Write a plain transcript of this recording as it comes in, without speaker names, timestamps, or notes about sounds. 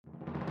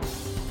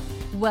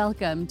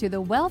Welcome to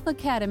the Wealth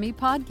Academy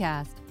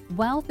podcast.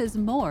 Wealth is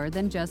more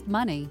than just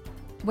money,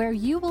 where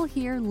you will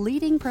hear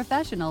leading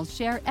professionals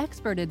share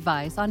expert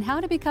advice on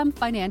how to become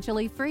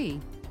financially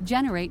free,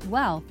 generate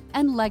wealth,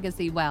 and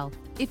legacy wealth.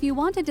 If you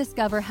want to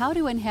discover how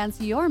to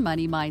enhance your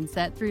money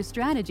mindset through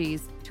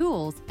strategies,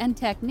 tools, and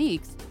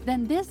techniques,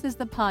 then this is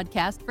the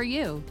podcast for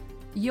you.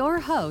 Your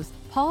host,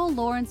 Paul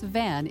Lawrence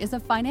Vann, is a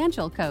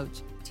financial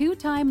coach,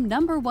 two-time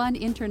 #1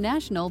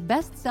 international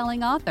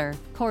best-selling author,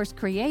 course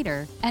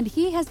creator, and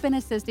he has been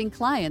assisting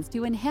clients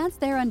to enhance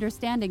their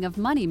understanding of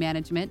money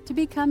management to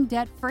become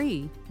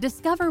debt-free,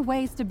 discover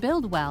ways to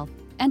build wealth,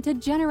 and to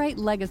generate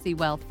legacy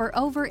wealth for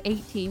over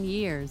 18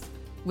 years.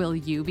 Will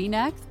you be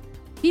next?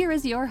 Here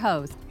is your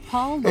host,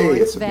 Paul Lawrence Vann.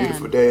 Hey, it's a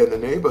beautiful day in the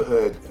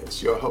neighborhood.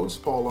 It's your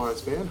host, Paul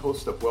Lawrence Vann,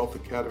 host of Wealth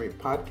Academy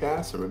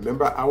podcast. And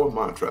remember our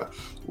mantra,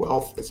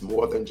 wealth is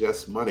more than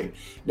just money.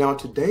 Now,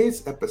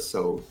 today's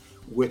episode,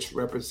 which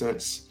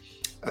represents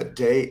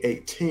day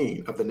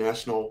 18 of the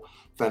National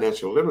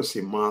Financial Literacy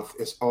Month,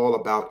 is all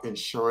about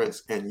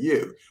insurance and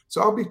you.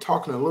 So I'll be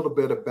talking a little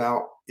bit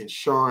about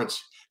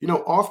insurance. You know,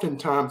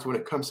 oftentimes when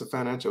it comes to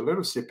financial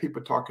literacy,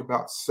 people talk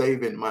about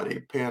saving money,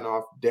 paying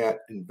off debt,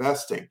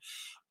 investing.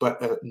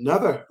 But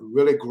another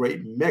really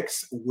great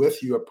mix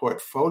with your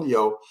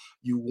portfolio,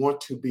 you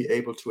want to be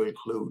able to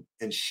include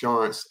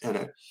insurance in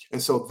it.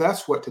 And so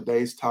that's what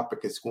today's topic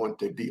is going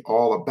to be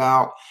all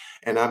about.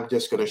 And I'm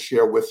just going to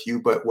share with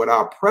you. But what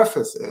our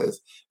preface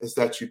is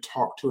that you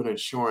talk to an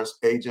insurance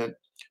agent,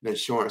 an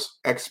insurance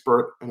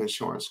expert, an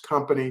insurance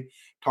company,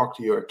 talk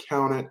to your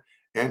accountant,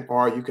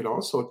 or you can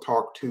also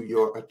talk to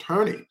your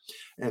attorney,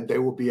 and they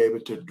will be able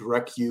to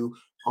direct you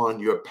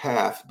on your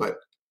path. But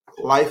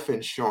life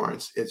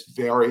insurance is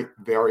very,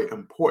 very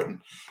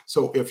important.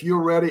 So if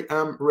you're ready,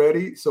 I'm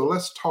ready. So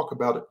let's talk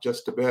about it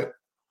just a bit.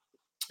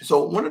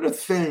 So one of the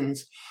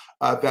things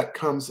that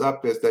comes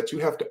up is that you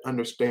have to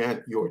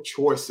understand your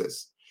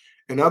choices.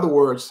 In other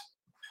words,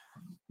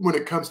 when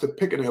it comes to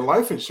picking a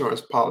life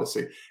insurance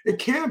policy, it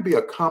can be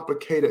a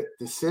complicated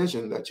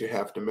decision that you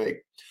have to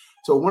make.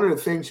 So one of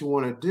the things you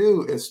want to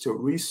do is to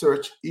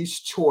research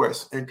each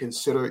choice and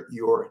consider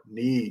your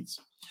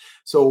needs.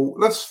 So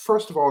let's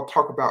first of all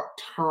talk about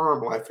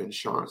term life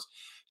insurance.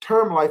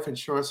 Term life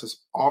insurance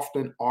is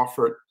often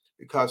offered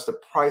because the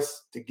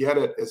price to get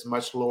it is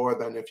much lower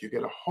than if you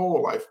get a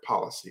whole life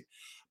policy.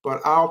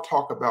 But I'll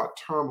talk about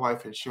term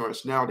life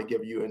insurance now to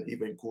give you an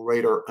even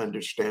greater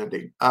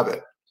understanding of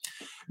it.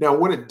 Now,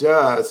 what it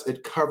does,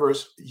 it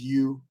covers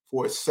you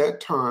for a set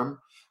term,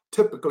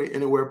 typically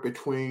anywhere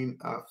between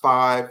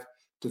 5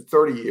 to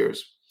 30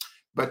 years,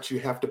 but you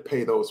have to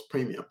pay those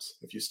premiums.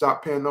 If you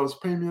stop paying those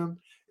premiums,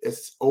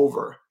 it's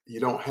over. You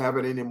don't have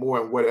it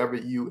anymore. And whatever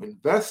you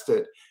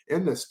invested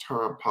in this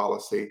term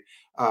policy,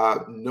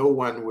 no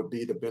one would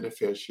be the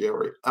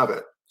beneficiary of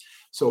it.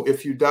 So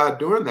if you die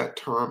during that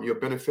term, your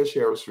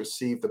beneficiaries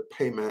receive the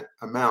payment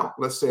amount.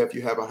 Let's say if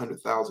you have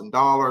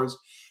 $100,000,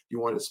 you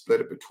want to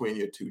split it between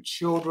your two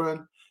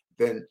children.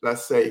 Then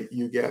let's say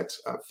you get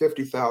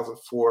 $50,000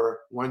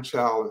 for one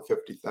child and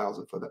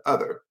 $50,000 for the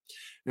other.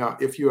 Now,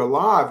 if you're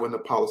alive when the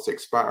policy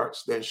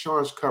expires, the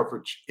insurance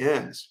coverage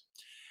ends.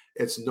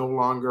 It's no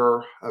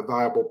longer a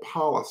viable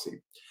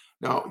policy.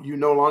 Now, you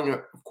no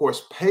longer, of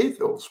course, pay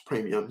those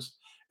premiums,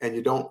 and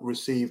you don't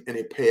receive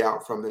any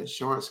payout from the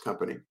insurance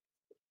company.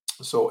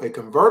 So a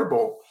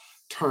convertible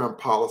term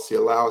policy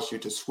allows you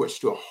to switch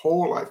to a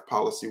whole life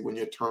policy when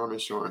your term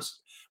insurance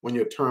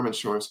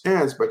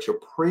ends, but your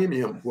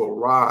premium will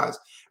rise.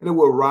 And it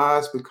will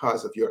rise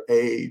because of your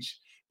age.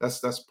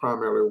 That's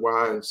primarily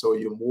why. And so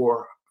you're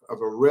more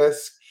of a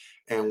risk.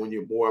 And when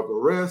you're more of a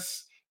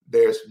risk,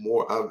 there's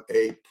more of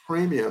a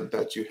premium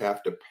that you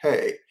have to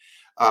pay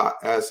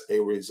as a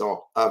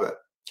result of it.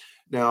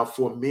 Now,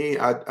 for me,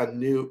 I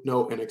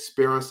know an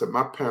experience that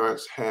my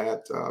parents had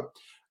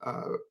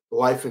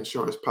life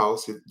insurance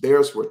policy.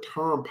 Theirs were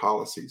term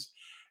policies.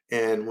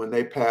 And when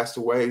they passed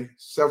away,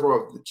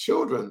 several of the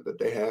children that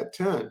they had,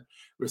 10,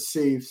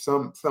 received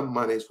some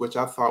monies, which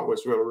I thought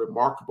was really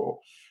remarkable,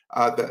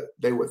 that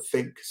they would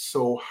think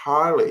so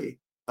highly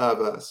of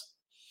us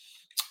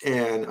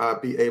and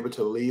be able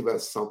to leave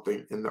us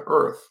something in the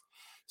earth.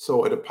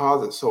 So a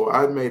deposit. So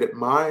I made it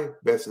my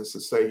business to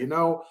say, you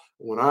know,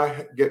 when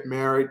I get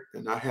married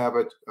and I have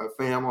a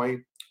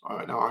family,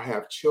 now I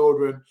have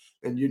children,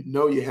 and you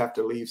know you have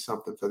to leave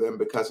something for them,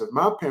 because if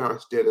my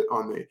parents did it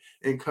on the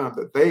income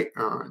that they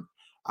earned,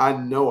 I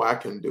know I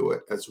can do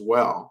it as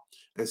well.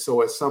 And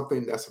so it's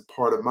something that's a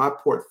part of my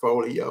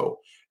portfolio.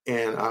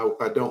 And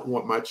I don't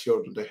want my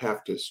children to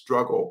have to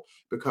struggle,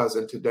 because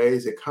in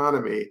today's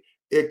economy,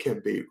 it can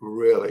be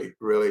really,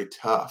 really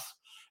tough.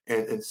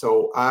 And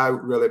so I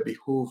really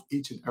behoove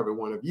each and every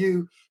one of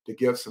you to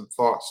give some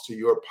thoughts to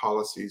your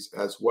policies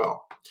as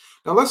well.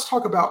 Now, let's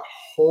talk about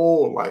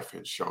whole life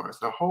insurance.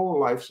 Now, whole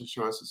life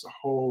insurance is a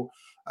whole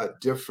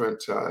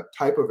different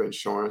type of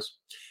insurance,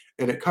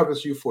 and it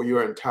covers you for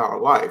your entire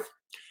life.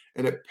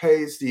 And it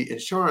pays the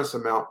insurance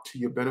amount to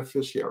your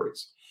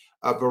beneficiaries.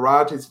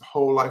 Varieties of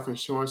whole life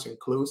insurance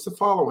includes the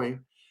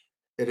following.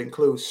 It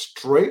includes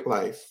straight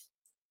life,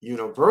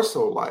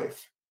 universal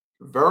life,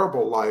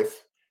 variable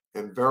life,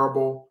 and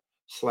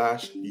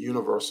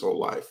variable/universal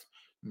life,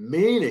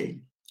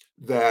 meaning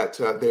that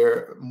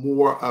they're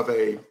more of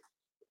a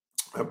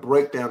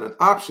breakdown in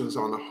options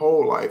on the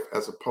whole life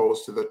as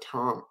opposed to the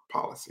term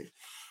policy.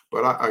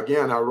 But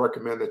again, I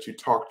recommend that you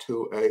talk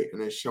to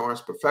an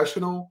insurance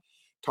professional,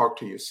 talk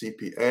to your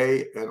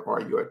CPA and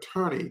or your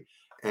attorney,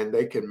 and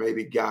they can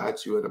maybe guide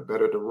you in a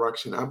better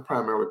direction. I'm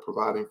primarily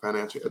providing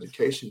financial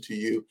education to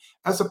you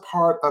as a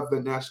part of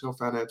the National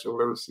Financial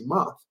Literacy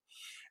Month.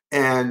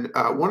 And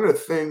one of the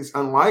things,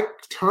 unlike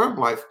term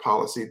life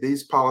policy,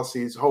 these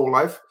policies, whole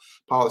life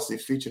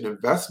policies, feature an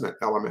investment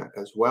element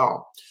as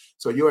well.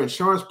 So your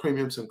insurance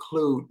premiums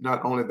include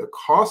not only the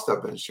cost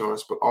of the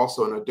insurance, but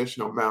also an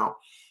additional amount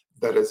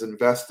that is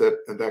invested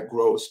and that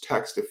grows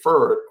tax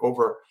deferred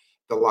over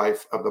the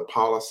life of the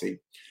policy.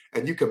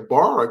 And you can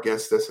borrow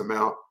against this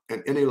amount,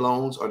 and any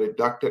loans are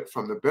deducted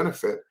from the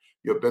benefit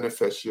your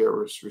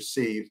beneficiaries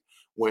receive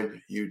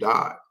when you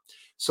die.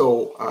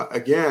 So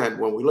again,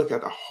 when we look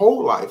at a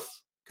whole life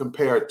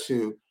compared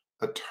to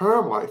a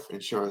term life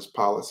insurance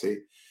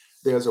policy,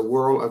 there's a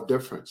world of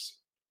difference.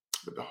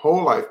 With the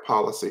whole life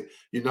policy,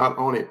 you not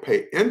only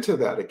pay into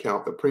that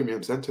account, the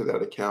premiums into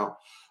that account,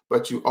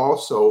 but you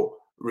also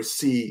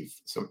receive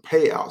some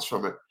payouts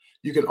from it.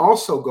 You can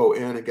also go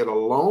in and get a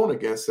loan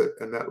against it,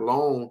 and that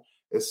loan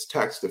is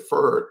tax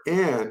deferred.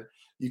 And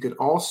you can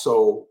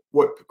also,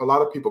 what a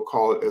lot of people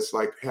call it, is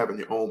like having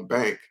your own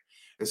bank.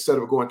 Instead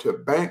of going to a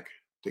bank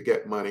to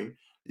get money,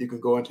 you can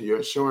go into your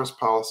insurance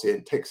policy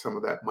and take some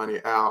of that money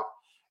out,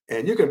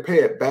 and you can pay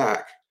it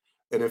back.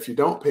 And if you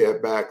don't pay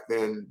it back,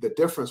 then the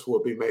difference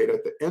will be made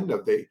at the end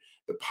of the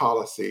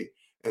policy,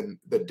 and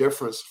the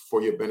difference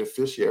for your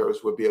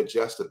beneficiaries will be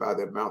adjusted by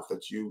the amount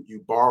that you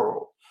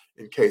borrow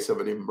in case of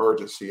an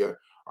emergency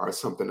or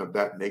something of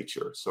that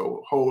nature.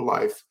 So whole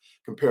life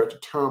compared to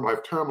term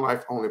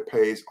life only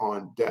pays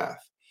on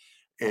death.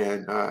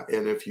 And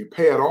if you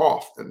pay it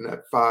off in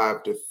that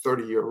 5 to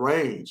 30 year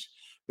range,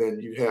 then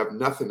you have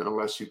nothing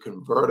unless you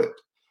convert it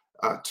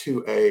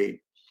to a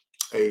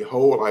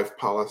whole life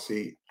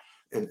policy.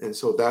 And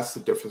so that's the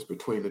difference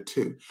between the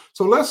two.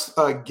 So let's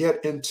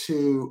get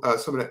into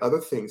some of the other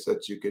things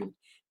that you can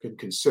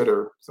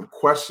consider, some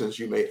questions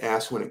you may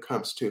ask when it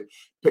comes to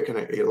picking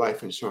a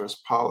life insurance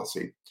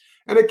policy.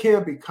 And it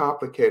can be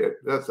complicated.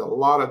 There's a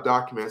lot of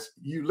documents.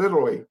 You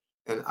literally,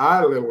 and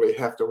I literally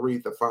have to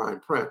read the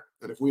fine print.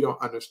 And if we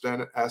don't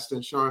understand it, ask the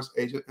insurance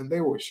agent and they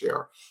will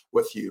share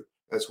with you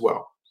as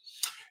well.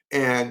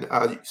 And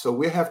so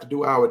we have to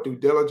do our due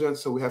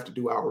diligence. So we have to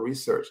do our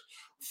research.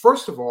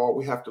 First of all,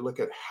 we have to look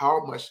at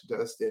how much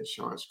does the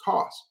insurance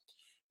cost.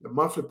 The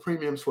monthly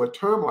premiums for a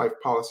term life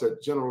policy are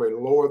generally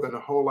lower than a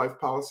whole life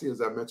policy,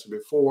 as I mentioned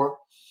before.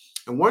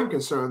 And one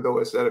concern, though,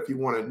 is that if you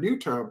want a new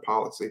term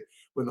policy,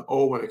 when the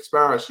old one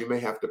expires, you may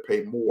have to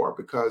pay more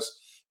because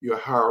you're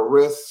higher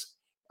risk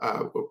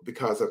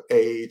because of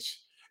age,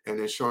 and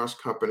insurance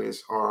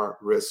companies are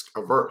risk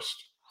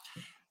averse.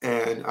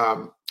 And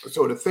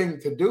so the thing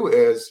to do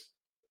is,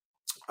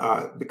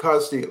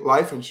 because the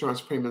life insurance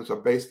premiums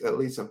are based at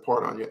least in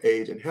part on your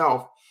age and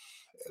health,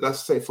 let's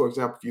say, for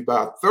example, if you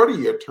buy a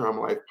 30-year term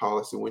life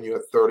policy when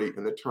you're 30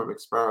 and the term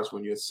expires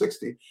when you're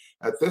 60,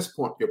 at this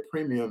point, your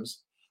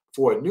premiums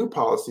for a new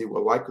policy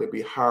will likely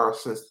be higher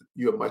since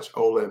you're much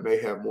older and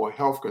may have more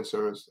health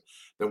concerns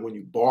than when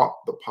you bought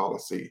the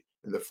policy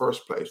in the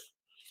first place.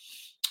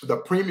 The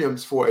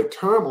premiums for a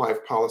term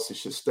life policy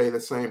should stay the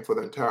same for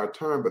the entire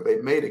term, but they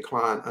may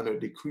decline under a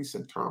decrease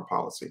in term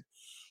policy.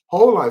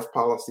 Whole life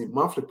policy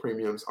monthly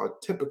premiums are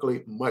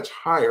typically much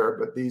higher,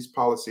 but these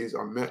policies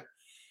are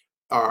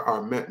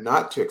meant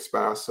not to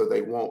expire, so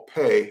they won't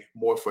pay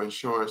more for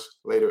insurance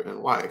later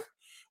in life.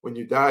 When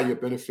you die, your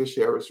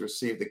beneficiaries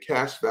receive the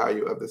cash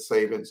value of the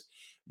savings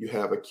you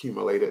have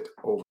accumulated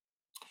over.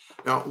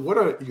 Now, what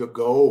are your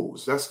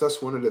goals?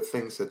 That's one of the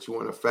things that you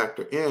want to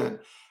factor in.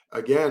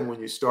 Again, when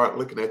you start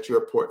looking at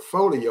your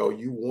portfolio,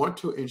 you want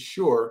to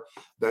ensure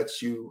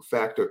that you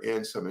factor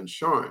in some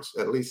insurance.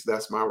 At least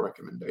that's my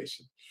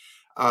recommendation.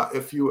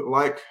 If you would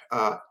like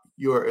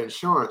your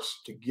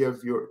insurance to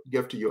give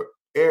to your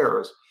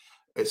heirs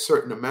a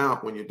certain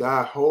amount when you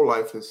die, whole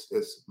life is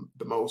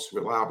the most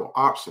reliable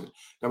option.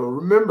 Now,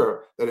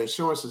 remember that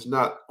insurance is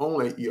not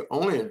your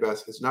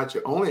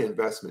only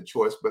investment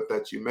choice, but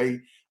that you may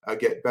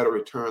get better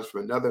returns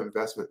from another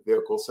investment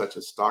vehicle, such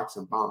as stocks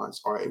and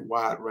bonds, or a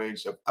wide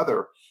range of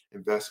other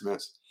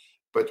investments.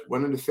 But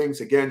one of the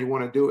things, again, you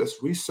want to do is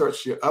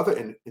research your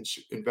other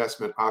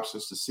investment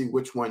options to see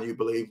which one you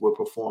believe will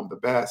perform the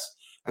best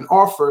and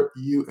offer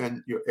you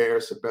and your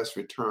heirs the best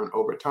return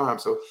over time.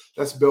 So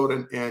that's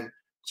building in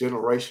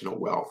generational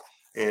wealth.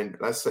 And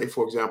let's say,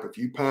 for example, if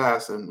you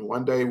pass, and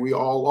one day we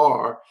all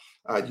are,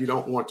 you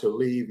don't want to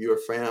leave your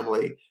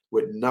family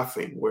with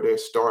nothing, where they're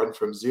starting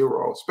from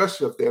zero,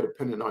 especially if they're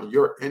dependent on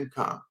your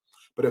income.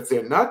 But if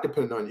they're not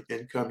dependent on your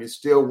income, you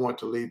still want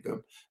to leave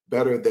them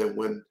better than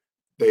when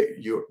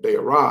they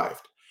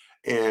arrived.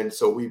 And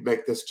so we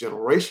make this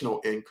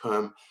generational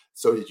income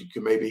so that you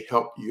can maybe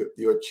help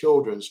your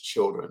children's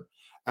children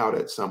out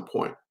at some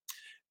point.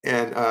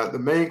 And the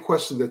main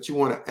question that you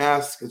want to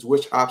ask is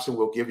which option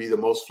will give you the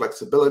most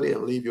flexibility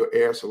and leave your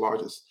heirs the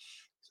largest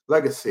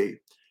legacy.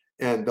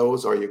 And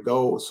those are your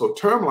goals. So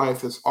term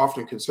life is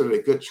often considered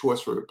a good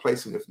choice for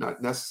replacing, if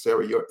not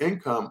necessary, your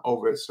income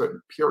over a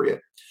certain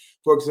period.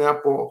 For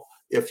example,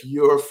 if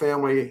your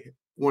family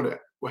want to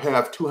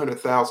have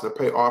 200,000 to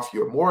pay off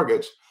your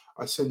mortgage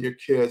or send your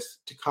kids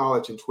to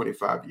college in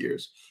 25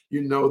 years,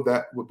 you know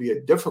that would be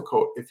a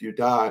difficult if you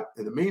died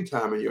in the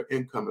meantime and your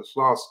income is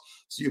lost.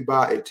 So you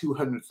buy a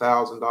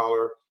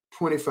 $200,000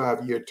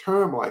 25-year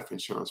term life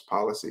insurance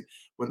policy.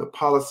 When the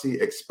policy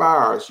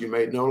expires, you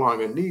may no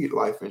longer need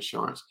life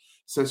insurance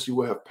since you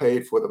will have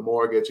paid for the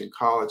mortgage in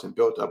college and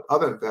built up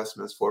other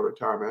investments for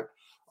retirement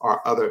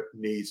or other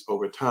needs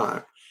over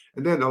time.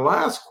 And then the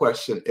last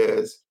question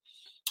is,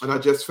 and I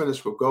just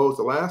finished with goals,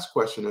 the last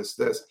question is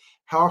this: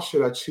 how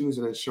should I choose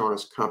an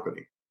insurance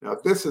company? Now,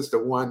 this is the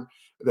one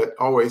that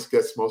always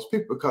gets most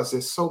people because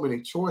there's so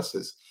many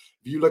choices.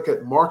 If you look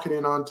at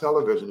marketing on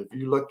television, if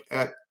you look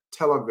at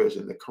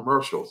television, the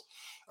commercials,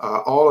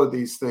 all of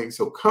these things.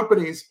 So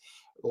companies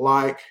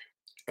like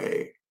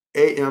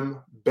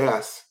AM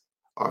Best,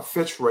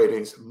 Fitch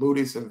Ratings,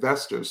 Moody's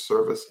Investors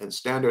Service, and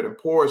Standard &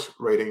 Poor's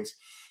Ratings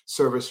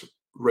Service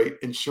rate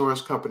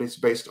insurance companies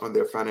based on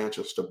their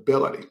financial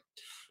stability.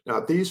 Now,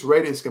 these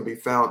ratings can be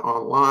found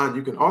online.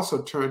 You can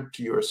also turn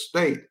to your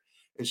state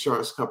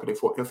insurance company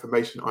for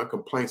information on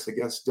complaints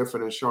against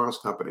different insurance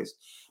companies.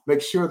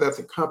 Make sure that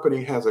the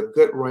company has a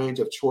good range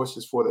of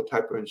choices for the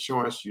type of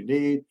insurance you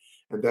need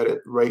and that it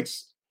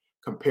rates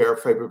compare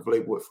favorably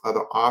with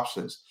other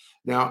options.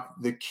 Now,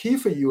 the key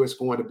for you is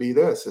going to be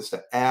this, is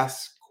to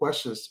ask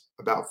questions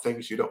about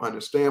things you don't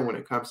understand when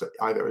it comes to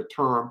either a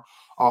term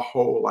or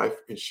whole life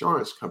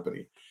insurance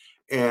company.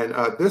 And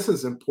this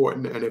is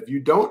important. And if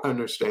you don't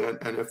understand,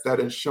 and if that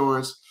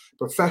insurance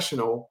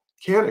professional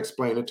can't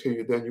explain it to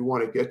you, then you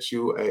want to get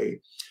you a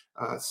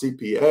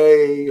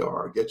CPA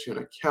or get you an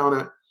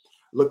accountant.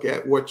 Look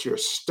at what your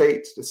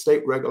the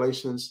state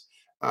regulations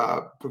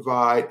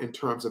provide in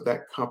terms of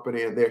that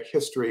company and their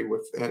history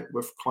with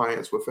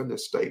clients within the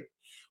state,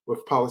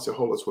 with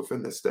policyholders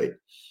within the state.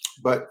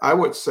 But I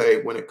would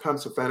say when it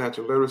comes to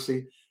financial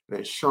literacy and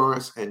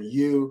insurance and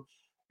you,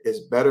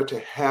 it's better to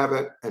have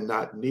it and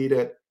not need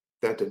it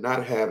than to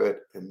not have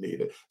it and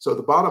need it. So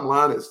the bottom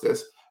line is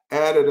this: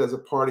 add it as a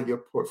part of your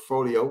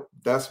portfolio.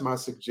 That's my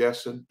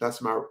suggestion.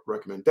 That's my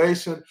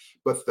recommendation.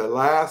 But the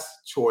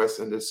last choice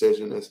and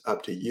decision is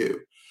up to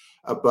you.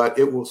 But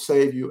it will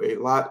save you a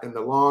lot in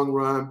the long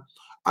run.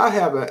 I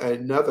have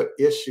another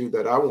issue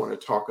that I want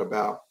to talk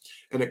about,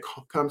 and it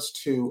comes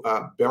to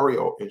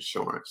burial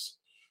insurance.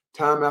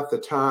 Time after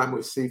time,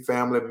 we see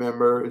family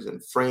members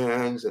and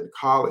friends and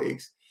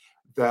colleagues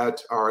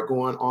that are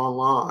going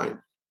online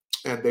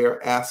and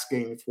they're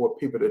asking for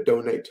people to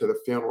donate to the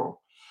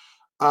funeral.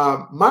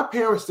 My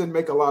parents didn't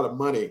make a lot of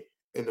money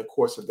in the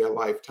course of their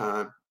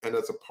lifetime and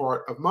as a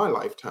part of my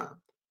lifetime.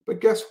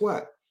 But guess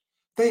what?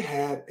 They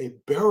had a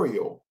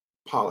burial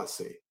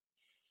policy.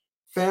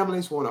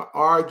 Families want to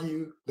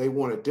argue, they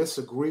want to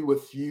disagree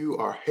with you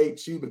or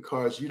hate you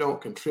because you don't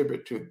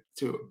contribute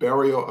to a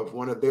burial of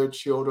one of their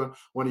children,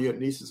 one of your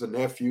nieces and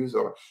nephews,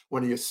 or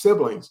one of your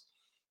siblings.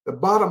 The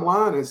bottom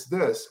line is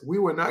this: we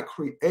were not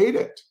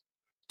created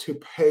to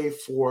pay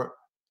for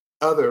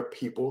other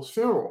people's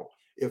funeral.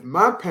 If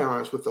my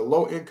parents, with the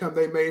low income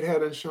they made,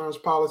 had insurance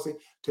policy,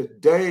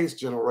 today's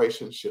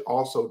generation should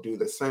also do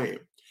the same.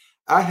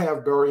 I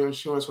have burial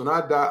insurance. When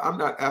I die, I'm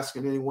not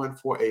asking anyone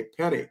for a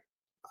penny.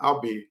 I'll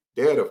be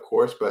dead, of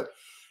course, but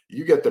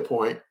you get the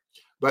point.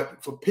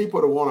 But for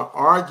people to want to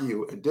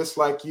argue and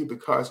dislike you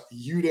because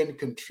you didn't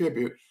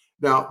contribute,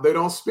 now they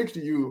don't speak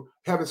to you,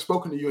 haven't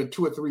spoken to you in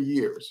 2 or 3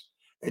 years,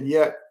 and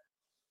yet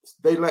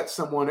they let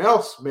someone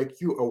else make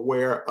you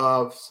aware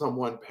of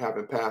someone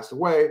having passed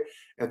away,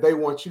 and they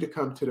want you to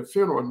come to the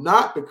funeral,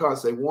 not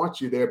because they want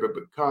you there, but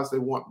because they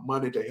want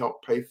money to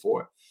help pay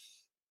for it.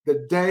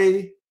 The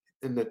day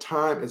and the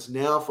time is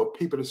now for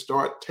people to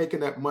start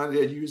taking that money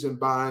they're using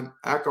buying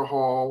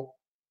alcohol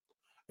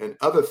and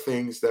other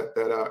things that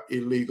are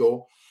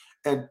illegal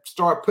and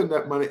start putting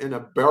that money in a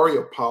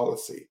burial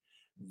policy.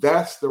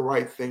 That's the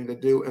right thing to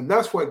do. And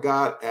that's what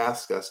God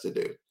asked us to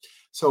do.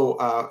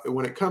 So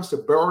when it comes to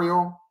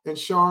burial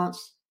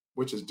insurance,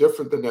 which is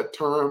different than that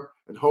term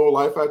and whole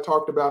life I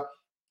talked about,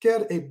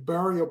 get a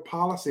burial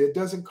policy. It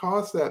doesn't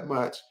cost that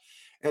much.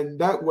 And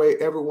that way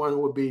everyone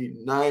will be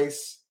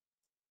nice,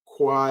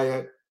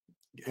 quiet,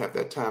 have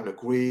that time to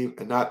grieve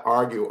and not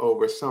argue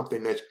over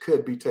something that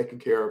could be taken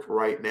care of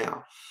right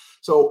now.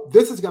 So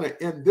this is going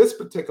to end this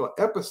particular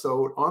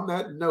episode on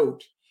that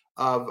note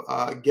of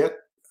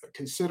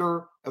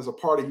consider as a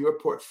part of your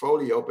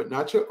portfolio, but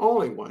not your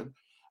only one,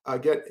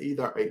 get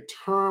either a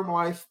term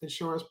life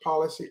insurance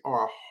policy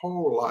or a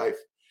whole life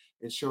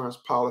insurance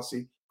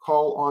policy.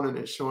 Call on an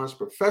insurance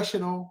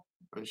professional,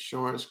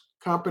 insurance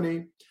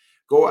company.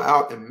 Go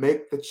out and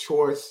make the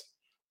choice.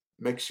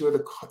 Make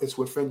sure it's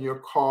within your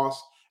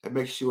cost and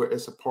make sure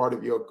it's a part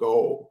of your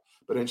goal.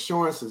 But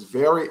insurance is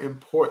very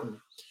important.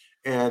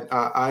 And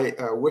I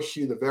wish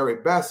you the very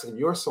best in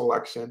your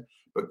selection.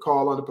 but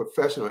call on a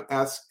professional.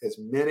 Ask as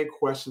many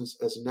questions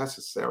as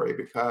necessary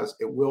because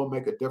it will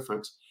make a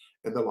difference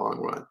in the long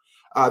run.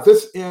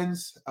 This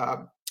ends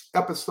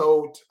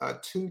episode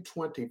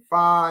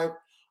 225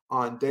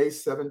 on day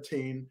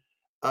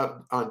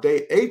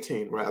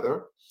 18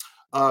 rather,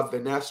 of the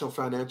National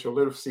Financial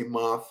Literacy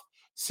Month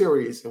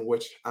series in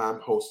which I'm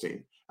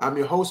hosting. I'm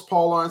your host,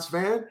 Paul Lawrence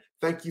Vann.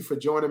 Thank you for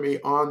joining me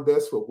on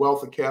this with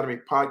Wealth Academy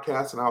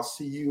podcast, and I'll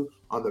see you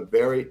on the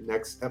very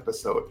next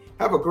episode.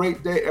 Have a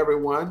great day,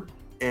 everyone,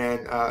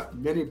 and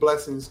many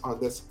blessings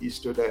on this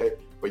Easter day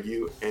for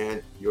you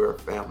and your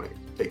family.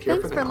 Take care.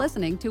 Thanks for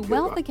listening to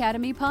Wealth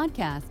Academy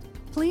podcast.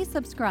 Please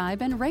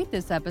subscribe and rate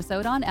this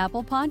episode on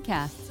Apple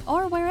Podcasts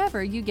or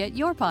wherever you get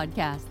your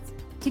podcasts.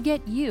 To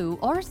get you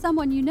or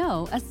someone you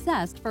know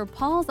assessed for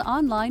Paul's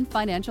online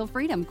financial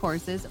freedom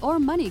courses or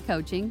money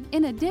coaching,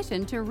 in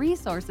addition to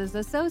resources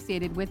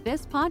associated with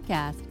this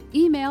podcast,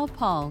 email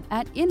Paul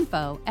at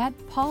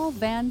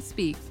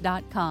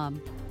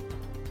info@paulvanspeaks.com.